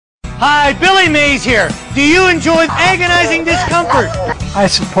Hi, Billy Mays here. Do you enjoy agonizing discomfort? I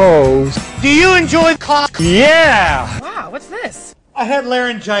suppose. Do you enjoy cough? Yeah! Wow, what's this? I had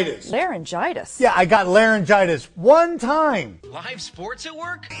laryngitis. Laryngitis? Yeah, I got laryngitis one time. Live sports at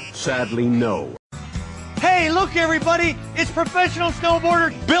work? Sadly, no. Hey, look everybody, it's professional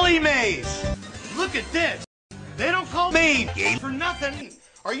snowboarder Billy Mays. Look at this. They don't call me for nothing.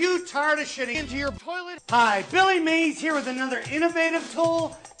 Are you tired of shitting into your toilet? Hi, Billy Mays here with another innovative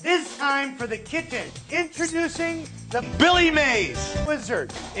tool, this time for the kitchen. Introducing the Billy Mays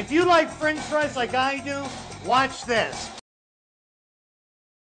Wizard. If you like French fries like I do, watch this.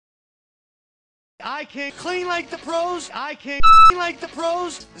 I can clean like the pros. I can clean like the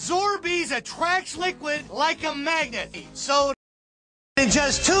pros. Zorbeez attracts liquid like a magnet. So in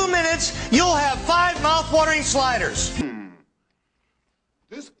just 2 minutes, you'll have 5 mouth-watering sliders.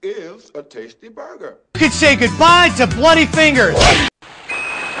 This is a tasty burger. You could say goodbye to bloody fingers.